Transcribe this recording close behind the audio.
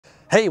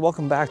Hey,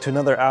 welcome back to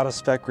another Out of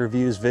Spec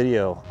Reviews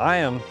video. I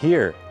am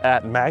here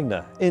at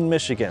Magna in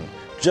Michigan,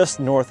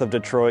 just north of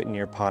Detroit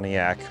near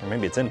Pontiac, or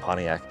maybe it's in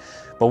Pontiac.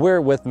 But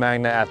we're with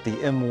Magna at the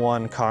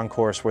M1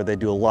 Concourse where they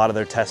do a lot of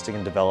their testing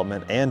and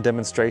development and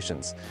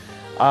demonstrations.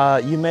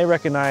 You may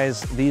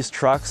recognize these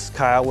trucks.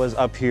 Kyle was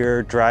up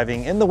here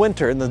driving in the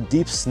winter in the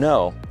deep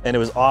snow, and it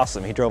was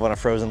awesome. He drove on a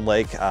frozen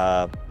lake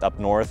up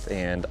north,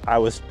 and I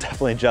was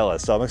definitely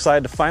jealous. So I'm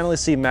excited to finally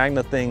see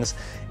Magna things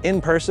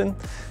in person.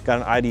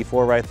 Got an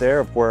ID4 right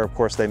there, where of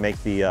course they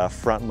make the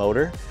front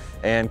motor.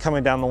 And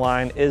coming down the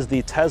line is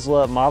the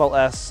Tesla Model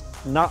S,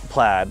 not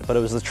plaid, but it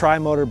was the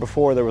tri-motor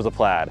before there was a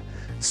plaid.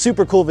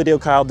 Super cool video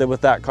Kyle did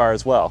with that car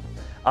as well.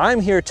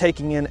 I'm here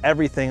taking in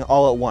everything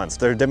all at once.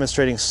 They're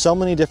demonstrating so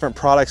many different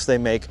products they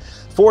make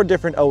for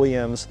different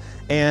OEMs,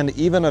 and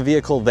even a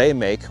vehicle they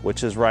make,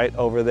 which is right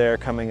over there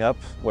coming up.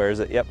 Where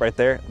is it? Yep, right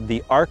there.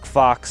 The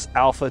ArcFox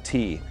Alpha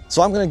T.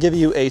 So I'm gonna give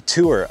you a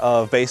tour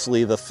of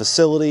basically the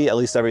facility, at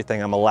least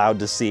everything I'm allowed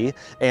to see,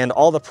 and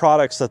all the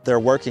products that they're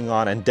working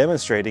on and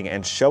demonstrating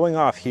and showing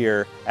off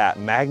here at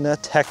Magna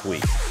Tech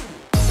Week.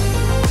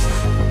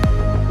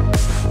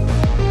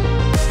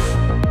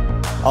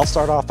 I'll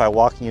start off by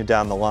walking you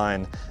down the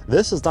line.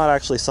 This is not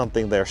actually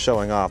something they're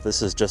showing off.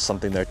 This is just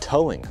something they're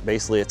towing,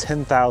 basically a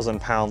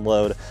 10,000 pound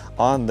load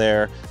on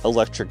their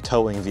electric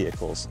towing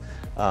vehicles.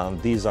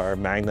 These are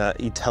Magna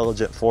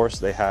Intelligent Force.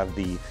 They have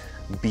the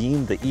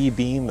beam, the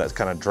E-beam that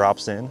kind of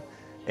drops in.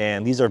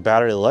 And these are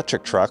battery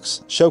electric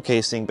trucks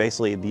showcasing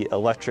basically the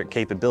electric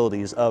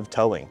capabilities of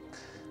towing.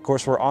 Of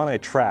course, we're on a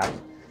track,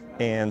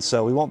 and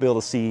so we won't be able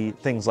to see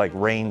things like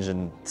range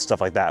and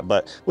stuff like that,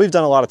 but we've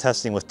done a lot of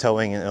testing with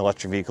towing and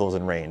electric vehicles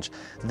and range.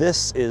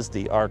 This is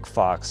the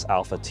ArcFox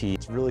Alpha T.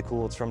 It's really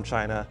cool. It's from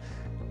China.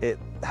 It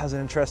has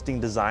an interesting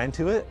design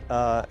to it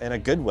in a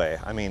good way.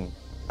 I mean,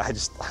 I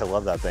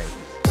love that thing.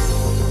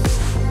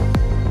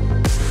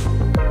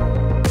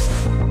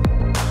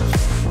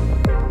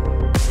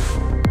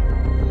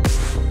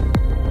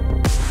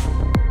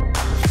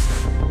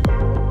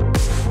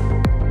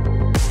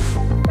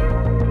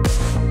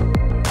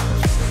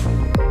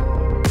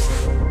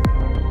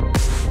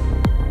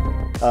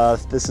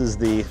 This is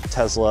the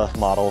Tesla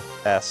Model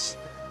S,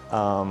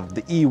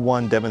 the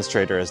E1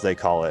 demonstrator as they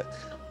call it.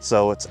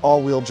 So it's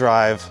all-wheel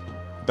drive,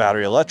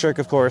 battery electric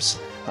of course,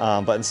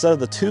 but instead of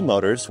the two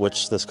motors,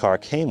 which this car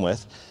came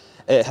with,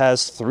 it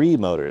has three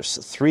motors,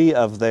 three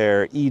of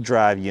their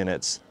E-drive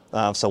units.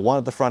 So one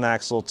at the front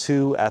axle,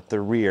 two at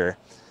the rear,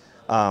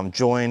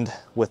 joined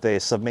with a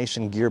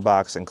summation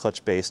gearbox and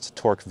clutch-based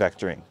torque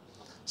vectoring.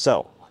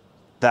 So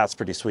that's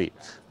pretty sweet.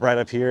 Right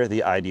up here,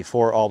 the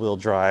ID4 all-wheel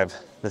drive.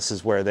 This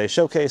is where they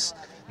showcase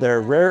their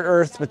rare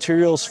earth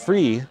materials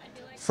free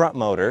front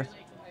motor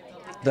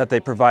that they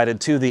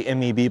provided to the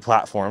MEB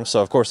platform.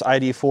 So of course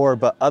ID4,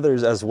 but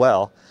others as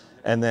well.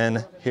 And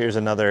then here's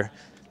another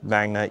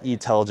Magna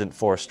Intelligent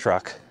Force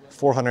truck,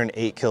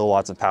 408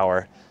 kilowatts of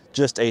power,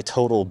 just a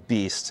total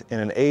beast in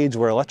an age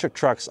where electric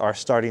trucks are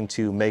starting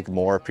to make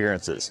more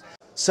appearances.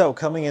 So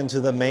coming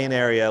into the main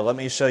area, let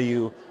me show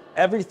you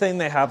everything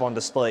they have on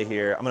display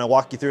here. I'm going to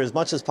walk you through as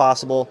much as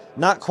possible,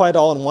 not quite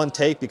all in one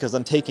take because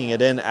I'm taking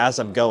it in as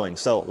I'm going.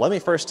 So let me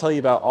first tell you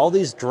about all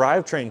these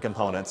drivetrain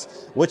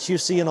components, which you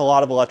see in a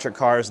lot of electric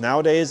cars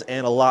nowadays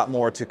and a lot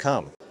more to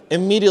come.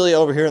 Immediately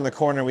over here in the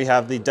corner, we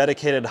have the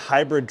dedicated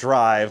hybrid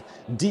drive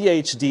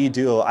DHD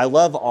Duo. I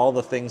love all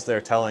the things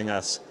they're telling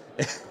us.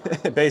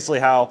 Basically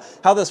how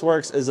this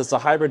works is it's a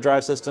hybrid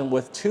drive system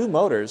with two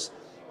motors,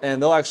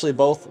 and they'll actually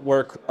both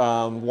work,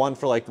 one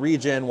for like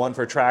regen, one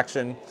for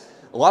traction.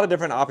 A lot of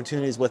different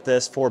opportunities with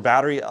this for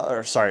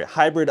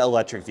hybrid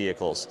electric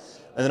vehicles.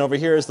 And then over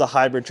here is the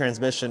hybrid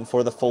transmission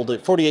for the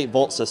 48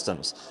 volt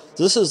systems.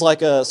 So this is like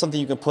something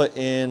you can put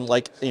in,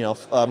 like,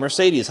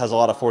 Mercedes has a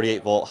lot of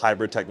 48 volt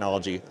hybrid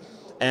technology.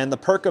 And the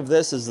perk of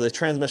this is the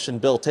transmission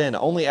built in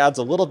only adds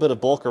a little bit of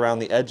bulk around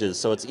the edges,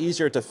 so it's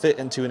easier to fit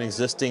into an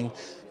existing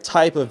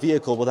type of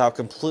vehicle without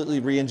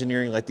completely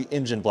re-engineering like the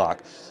engine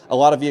block. A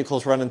lot of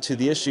vehicles run into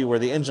the issue where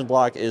the engine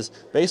block is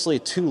basically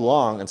too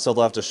long, and so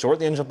they'll have to shorten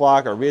the engine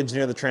block or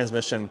re-engineer the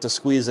transmission to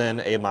squeeze in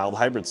a mild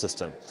hybrid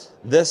system.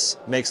 This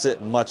makes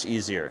it much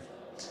easier.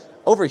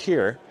 Over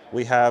here,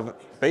 we have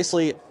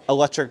basically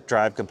electric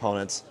drive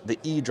components, the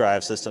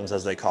E-drive systems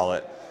as they call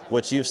it,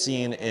 which you've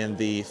seen in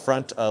the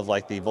front of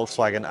like the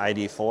Volkswagen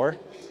ID4.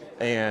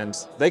 And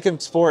they can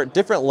support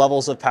different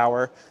levels of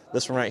power.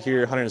 This one right here,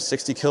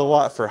 160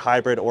 kilowatt for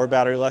hybrid or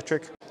battery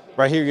electric.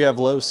 Right here you have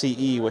low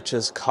CE, which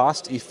is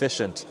cost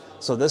efficient.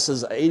 So this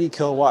is 80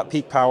 kilowatt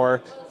peak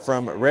power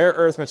from rare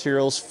earth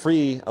materials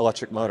free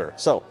electric motor.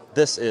 So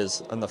this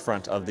is on the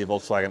front of the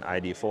Volkswagen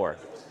ID4.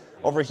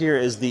 Over here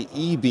is the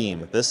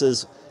E-beam. This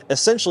is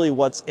essentially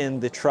what's in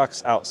the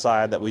trucks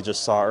outside that we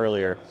just saw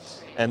earlier.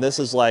 And this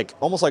is like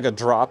almost like a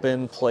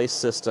drop-in place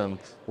system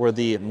where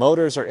the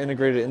motors are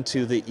integrated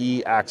into the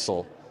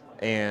E-axle.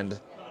 And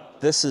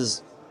this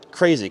is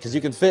crazy because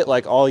you can fit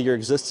like all your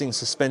existing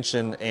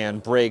suspension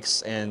and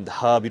brakes and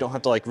hub. You don't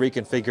have to like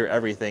reconfigure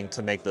everything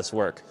to make this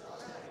work.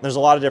 There's a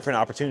lot of different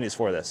opportunities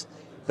for this.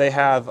 They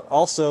have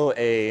also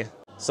a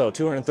So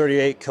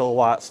 238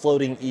 kilowatt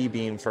floating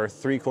e-beam for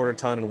 3/4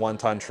 ton and 1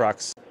 ton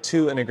trucks.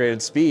 2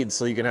 integrated speeds,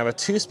 so you can have a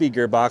 2-speed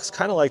gearbox,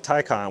 kind of like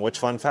Taycan, which,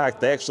 fun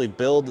fact, they actually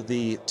build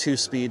the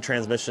 2-speed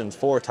transmission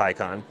for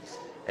Taycan.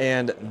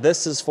 And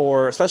this is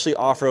for especially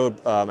off-road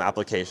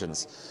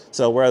applications.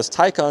 So whereas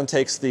Taycan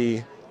takes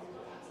the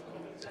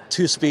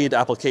 2-speed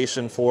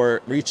application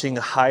for reaching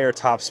higher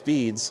top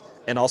speeds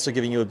and also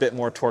giving you a bit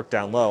more torque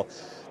down low,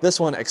 this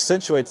one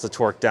accentuates the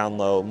torque down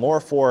low more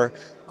for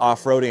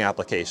off-roading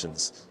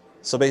applications.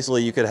 So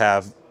basically you could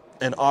have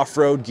an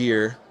off-road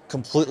gear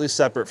completely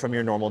separate from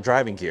your normal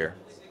driving gear.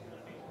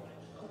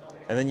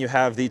 And then you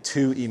have the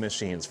 2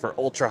 E-machines for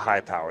ultra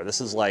high power.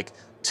 This is like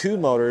 2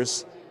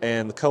 motors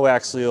and the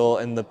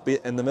coaxial in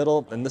the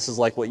middle, and this is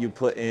like what you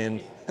put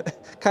in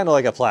kind of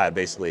like a Plaid,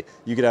 basically.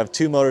 You could have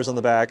 2 motors on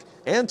the back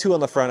and 2 on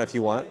the front if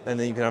you want, and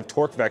then you can have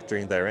torque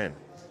vectoring therein.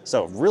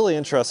 So really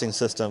interesting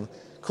system.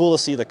 Cool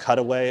to see the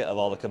cutaway of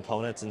all the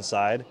components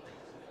inside.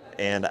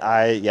 And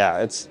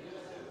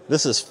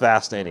this is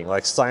fascinating,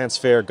 like science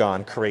fair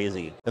gone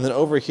crazy. And then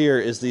over here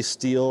is the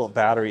steel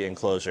battery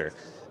enclosure.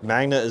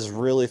 Magna is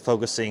really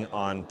focusing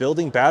on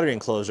building battery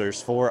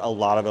enclosures for a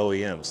lot of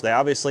OEMs. They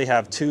obviously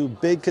have 2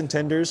 big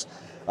contenders,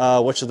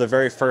 which are the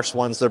very first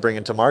ones they're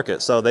bringing to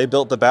market. So they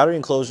built the battery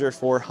enclosure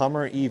for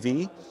Hummer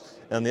EV.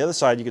 And on the other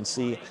side, you can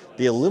see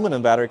the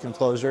aluminum battery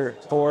enclosure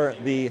for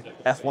the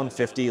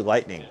F-150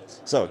 Lightning.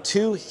 So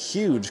 2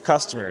 huge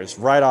customers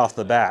right off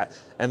the bat,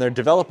 and they're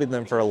developing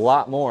them for a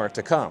lot more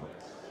to come.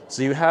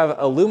 So you have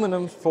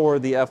aluminum for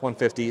the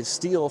F-150,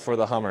 steel for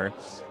the Hummer,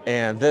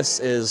 and this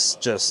is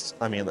just,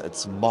 I mean,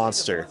 it's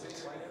monster.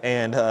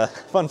 And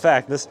fun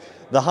fact,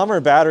 the Hummer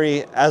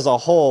battery as a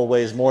whole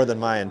weighs more than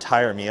my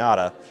entire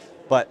Miata,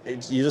 but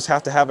you just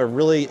have to have a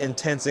really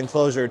intense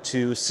enclosure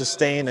to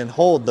sustain and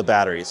hold the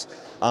batteries.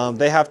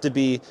 They have to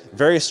be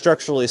very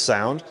structurally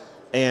sound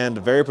and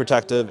very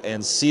protective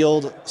and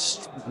sealed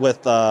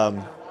with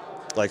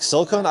like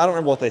silicone. I don't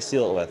remember what they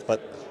seal it with,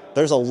 but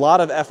there's a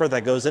lot of effort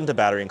that goes into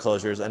battery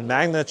enclosures, and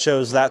Magna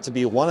chose that to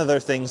be one of their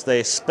things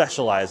they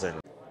specialize in.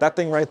 That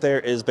thing right there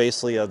is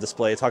basically a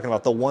display talking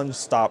about the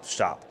one-stop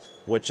shop,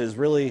 which is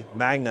really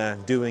Magna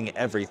doing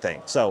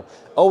everything. So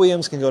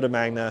OEMs can go to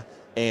Magna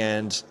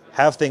and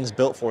have things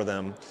built for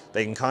them.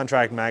 They can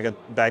contract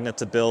Magna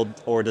to build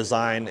or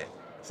design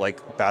like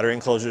battery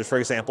enclosures, for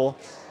example,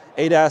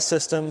 ADAS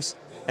systems,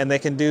 and they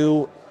can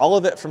do all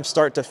of it from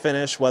start to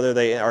finish, whether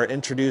they are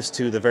introduced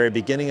to the very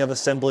beginning of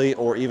assembly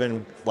or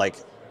even like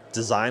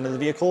design of the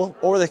vehicle,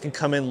 or they can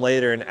come in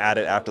later and add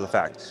it after the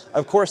fact.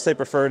 Of course, they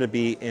prefer to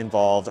be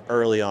involved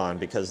early on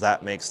because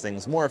that makes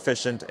things more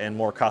efficient and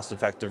more cost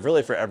effective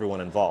really for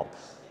everyone involved.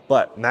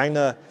 But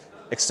Magna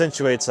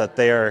accentuates that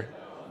they are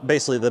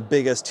basically the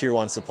biggest tier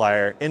 1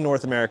 supplier in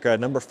North America,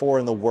 number 4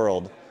 in the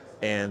world,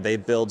 and they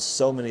build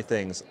so many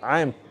things. I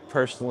am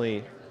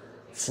personally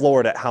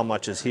floored at how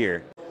much is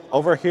here.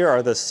 Over here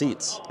are the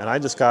seats, and I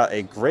just got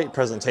a great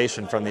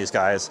presentation from these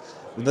guys.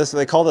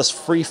 They call this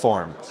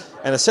freeform.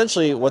 And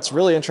essentially what's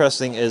really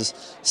interesting is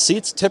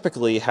seats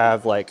typically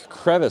have like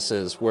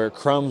crevices where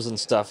crumbs and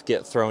stuff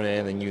get thrown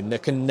in and you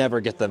can never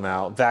get them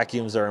out.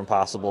 Vacuums are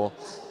impossible.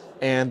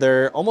 And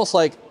it's almost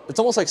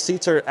like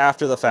seats are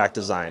after the fact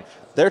design.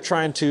 They're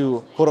trying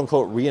to quote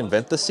unquote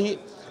reinvent the seat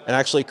and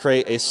actually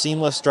create a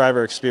seamless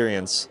driver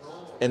experience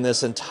in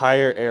this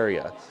entire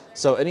area.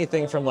 So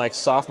anything from like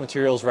soft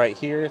materials right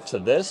here to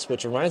this,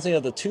 which reminds me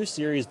of the 2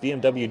 Series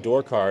BMW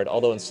door card,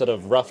 although instead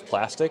of rough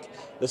plastic,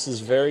 this is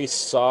very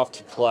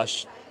soft,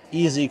 plush,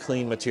 easy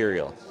clean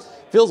material.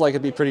 Feels like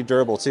it'd be pretty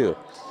durable too.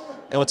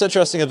 And what's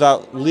interesting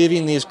about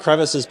leaving these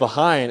crevices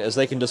behind is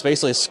they can just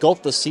basically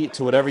sculpt the seat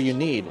to whatever you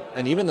need.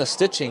 And even the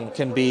stitching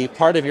can be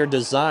part of your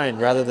design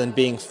rather than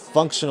being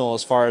functional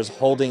as far as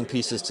holding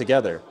pieces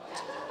together.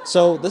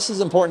 So this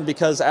is important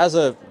because as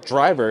a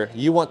driver,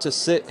 you want to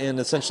sit in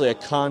essentially a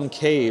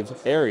concave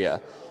area.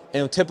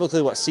 And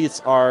typically what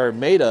seats are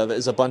made of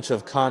is a bunch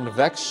of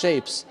convex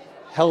shapes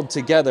held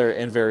together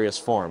in various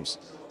forms.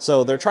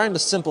 So they're trying to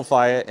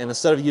simplify it, and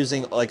instead of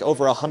using like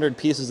over 100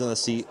 pieces in the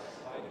seat,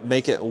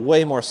 make it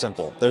way more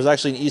simple. There's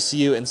actually an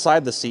ECU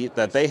inside the seat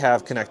that they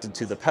have connected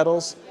to the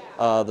pedals,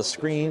 the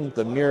screen,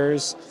 the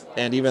mirrors,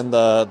 and even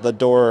the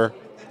door,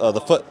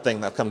 the foot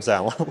thing that comes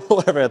down,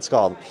 whatever it's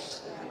called.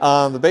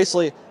 But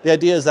basically, the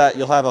idea is that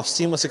you'll have a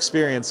seamless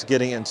experience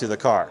getting into the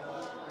car.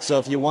 So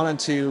if you wanted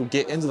to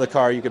get into the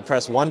car, you could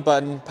press one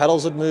button,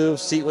 pedals would move,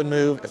 seat would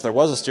move. If there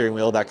was a steering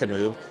wheel, that could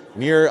move.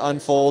 Mirror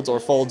unfolds or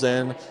folds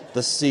in.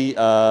 The seat,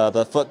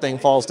 the foot thing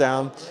falls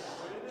down.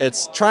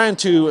 It's trying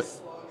to,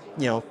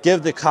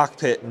 give the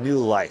cockpit new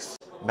life.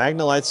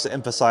 Magna Lights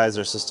emphasize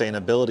their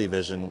sustainability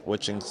vision,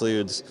 which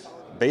includes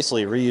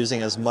basically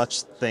reusing as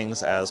much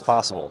things as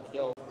possible.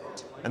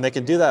 And they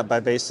can do that by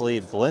basically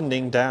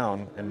blending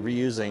down and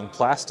reusing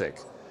plastic.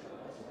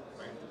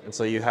 And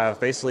so you have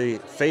basically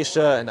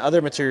fascia and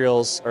other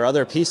materials or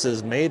other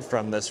pieces made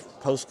from this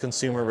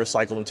post-consumer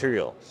recycled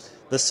material.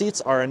 The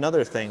seats are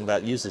another thing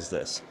that uses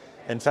this.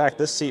 In fact,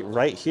 this seat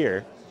right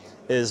here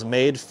is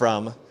made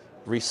from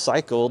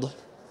recycled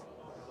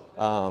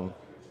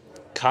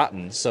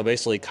cotton. So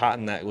basically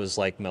cotton that was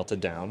like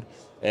melted down.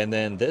 And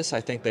then this,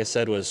 I think they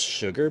said, was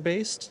sugar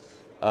based.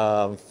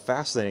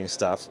 Fascinating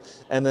stuff.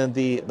 And then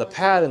the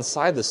pad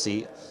inside the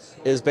seat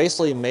is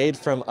basically made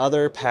from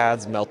other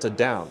pads melted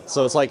down.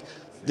 So it's like,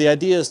 the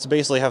idea is to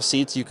basically have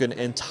seats you can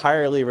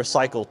entirely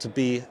recycle to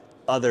be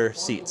other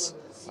seats.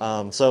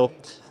 So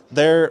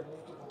they're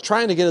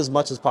trying to get as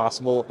much as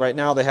possible. Right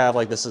now they have,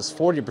 like, this is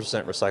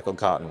 40% recycled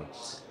cotton,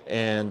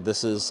 and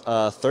this is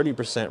 30%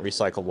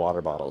 recycled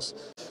water bottles.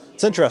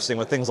 It's interesting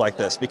with things like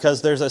this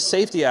because there's a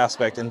safety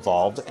aspect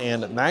involved,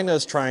 and Magna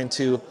is trying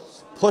to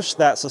push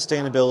that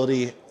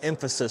sustainability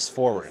emphasis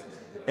forward.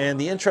 And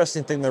the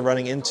interesting thing they're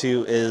running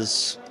into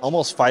is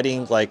almost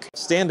fighting like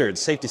standards,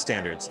 safety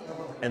standards.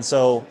 And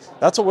so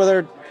that's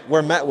what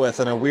we're met with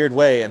in a weird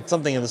way, and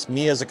something that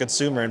me as a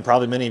consumer and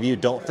probably many of you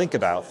don't think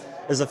about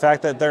is the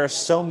fact that there are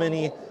so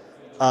many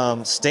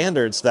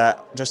standards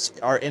that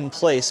just are in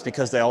place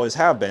because they always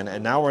have been,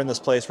 and now we're in this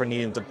place where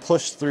needing to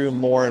push through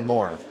more and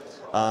more.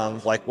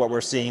 Like what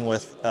we're seeing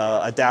with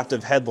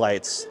adaptive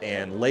headlights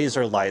and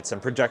laser lights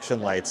and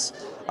projection lights,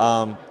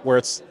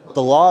 where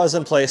the law is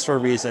in place for a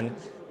reason,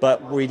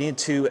 but we need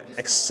to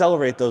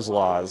accelerate those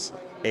laws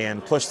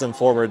and push them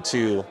forward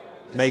to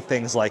make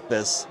things like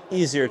this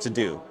easier to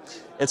do.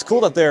 It's cool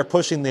that they're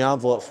pushing the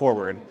envelope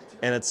forward,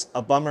 and it's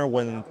a bummer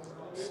when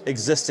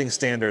existing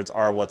standards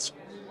are what's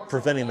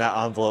preventing that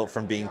envelope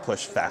from being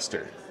pushed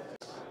faster.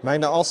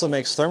 Magna also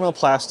makes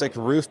thermoplastic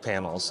roof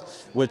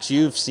panels, which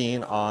you've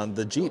seen on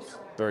the Jeep,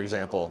 for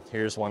example.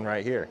 Here's one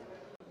right here.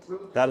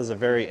 That is a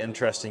very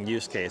interesting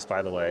use case,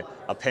 by the way.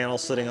 A panel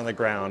sitting on the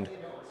ground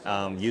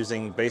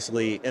using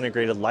basically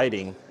integrated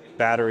lighting,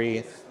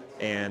 battery,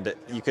 and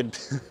you could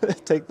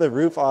take the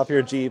roof off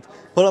your Jeep,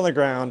 put it on the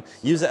ground,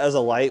 use it as a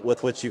light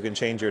with which you can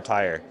change your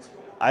tire.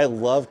 I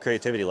love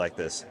creativity like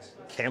this.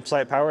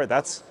 Campsite power,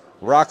 that's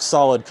rock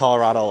solid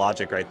Colorado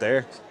logic right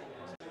there.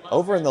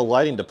 Over in the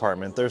lighting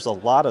department, there's a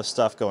lot of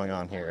stuff going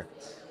on here.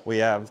 We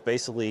have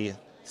basically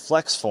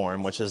flex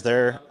form, which is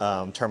their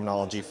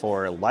terminology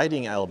for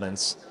lighting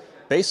elements,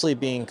 basically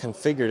being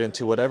configured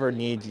into whatever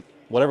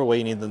way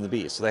you need them to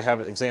be. So they have,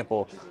 an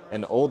example,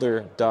 an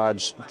older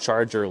Dodge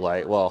Charger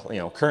light, well,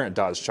 current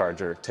Dodge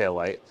Charger tail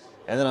light,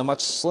 and then a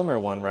much slimmer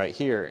one right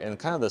here in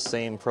kind of the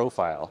same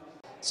profile.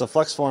 So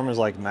flex form is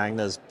like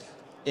Magna's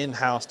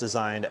in-house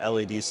designed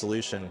LED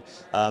solution.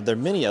 They're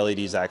mini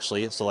LEDs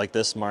actually, so like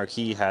this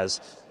marquee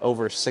has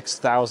over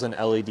 6,000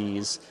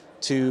 LEDs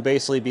to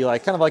basically be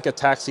like kind of like a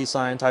taxi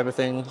sign type of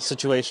thing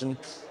situation.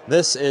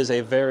 This is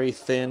a very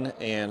thin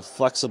and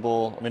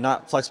flexible, I mean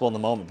not flexible in the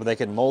moment, but they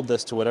can mold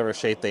this to whatever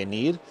shape they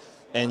need,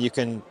 and you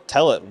can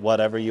tell it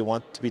whatever you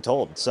want to be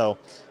told. So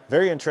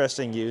very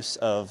interesting use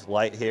of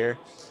light here.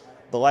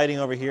 The lighting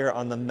over here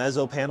on the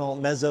mezzo panel,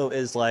 mezzo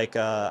is like,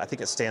 I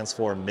think it stands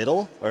for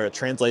middle, or it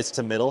translates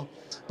to middle.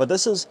 But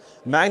this is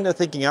Magna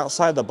thinking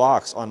outside the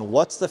box on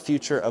what's the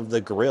future of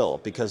the grille,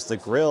 because the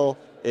grille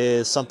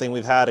is something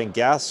we've had in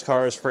gas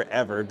cars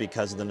forever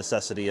because of the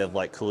necessity of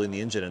like cooling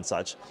the engine and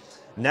such.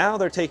 Now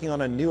they're taking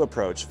on a new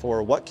approach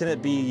for what can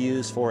it be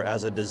used for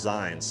as a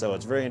design. So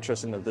it's very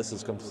interesting that this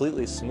is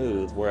completely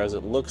smooth, whereas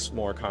it looks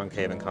more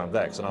concave and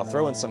convex. And I'll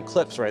throw in some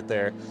clips right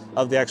there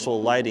of the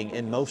actual lighting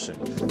in motion.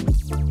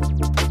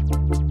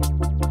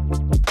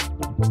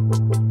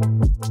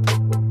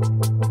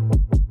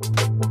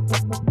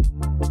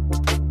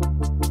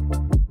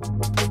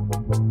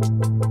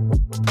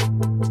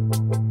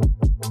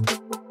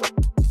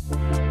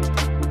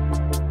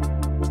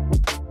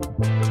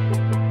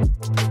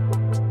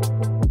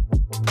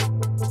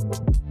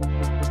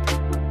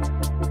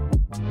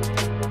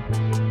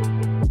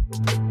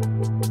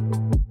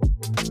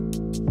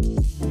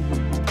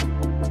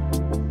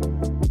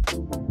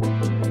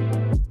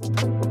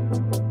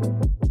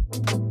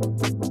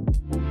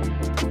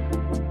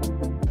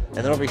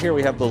 And then over here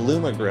we have the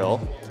Luma grill,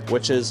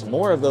 which is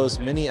more of those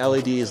mini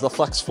LEDs, the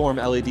flex form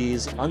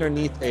LEDs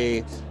underneath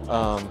a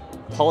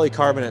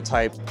polycarbonate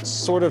type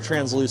sort of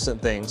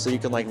translucent thing, so you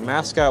can like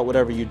mask out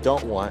whatever you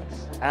don't want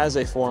as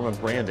a form of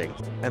branding.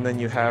 And then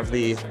you have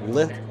the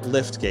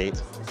lift gate,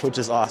 which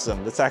is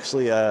awesome. It's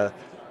actually a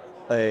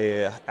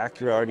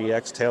Acura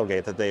RDX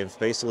tailgate that they've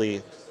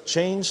basically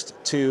changed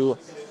to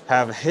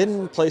have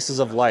hidden places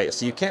of light,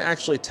 so you can't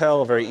actually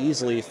tell very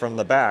easily from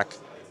the back.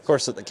 Of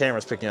course, the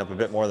camera's picking up a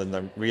bit more than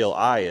the real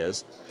eye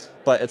is,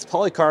 but it's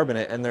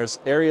polycarbonate and there's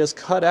areas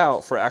cut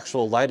out for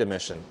actual light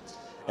emission.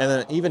 And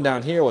then even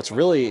down here, what's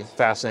really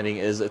fascinating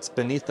is it's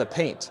beneath the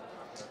paint.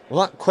 Well,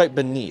 not quite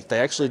beneath. They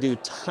actually do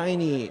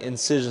tiny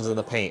incisions in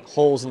the paint,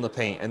 holes in the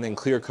paint, and then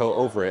clear coat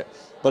over it.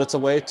 But it's a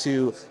way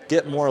to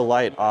get more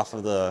light off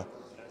the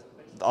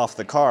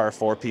car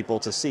for people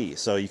to see.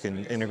 So you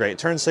can integrate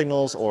turn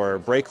signals or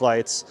brake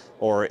lights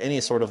or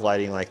any sort of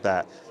lighting like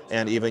that,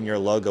 and even your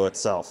logo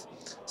itself.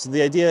 So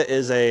the idea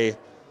is a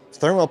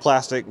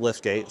thermoplastic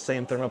liftgate,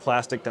 same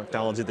thermoplastic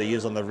technology they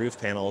use on the roof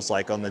panels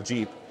like on the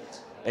Jeep,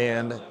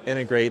 and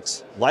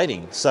integrates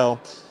lighting. So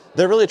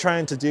they're really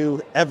trying to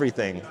do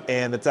everything,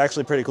 and it's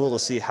actually pretty cool to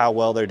see how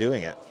well they're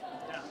doing it.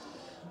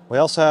 We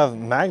also have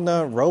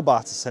Magna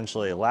Robots,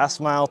 essentially last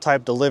mile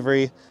type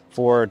delivery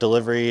for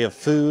delivery of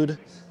food.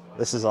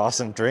 This is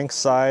awesome. Drink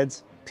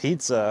sides,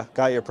 pizza,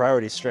 got your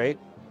priorities straight.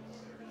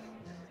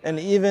 And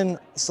even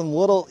some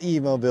little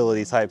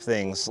e-mobility type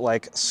things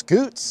like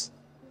scoots.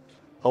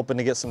 Hoping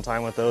to get some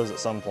time with those at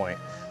some point.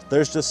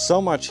 There's just so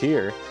much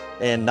here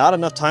and not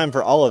enough time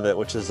for all of it,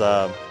 which is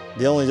the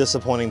only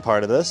disappointing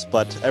part of this,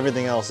 but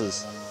everything else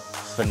is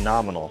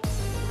phenomenal.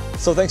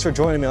 So thanks for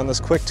joining me on this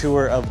quick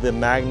tour of the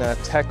Magna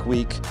Tech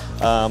Week.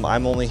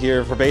 I'm only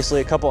here for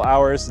basically a couple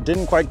hours.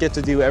 Didn't quite get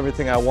to do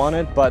everything I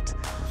wanted, but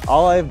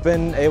all I've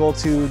been able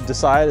to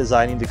decide is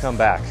I need to come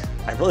back.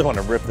 I really want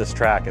to rip this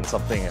track in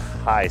something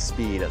high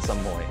speed at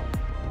some point.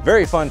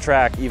 Very fun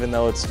track, even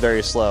though it's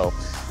very slow.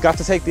 Got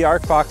to take the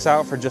Arc Fox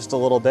out for just a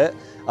little bit.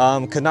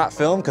 Could not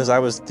film because I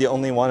was the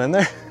only one in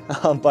there,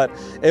 but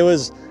it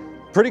was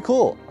pretty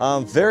cool.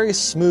 Very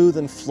smooth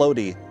and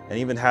floaty, and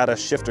even had a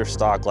shifter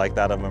stock like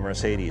that of a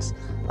Mercedes.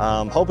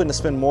 Hoping to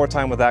spend more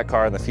time with that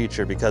car in the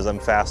future because I'm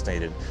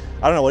fascinated.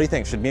 I don't know, what do you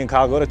think? Should me and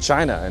Kyle go to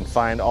China and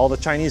find all the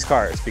Chinese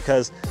cars?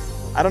 Because,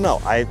 I don't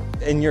know,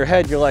 in your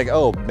head you're like,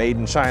 oh, made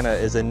in China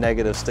is a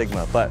negative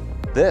stigma, but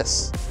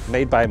this,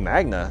 made by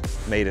Magna,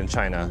 made in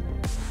China,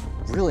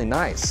 really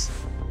nice.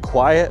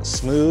 Quiet,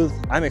 smooth.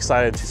 I'm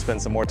excited to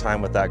spend some more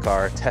time with that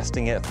car,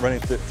 testing it, running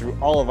through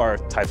all of our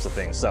types of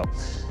things. So,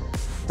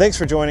 thanks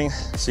for joining.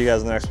 See you guys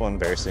in the next one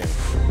very soon.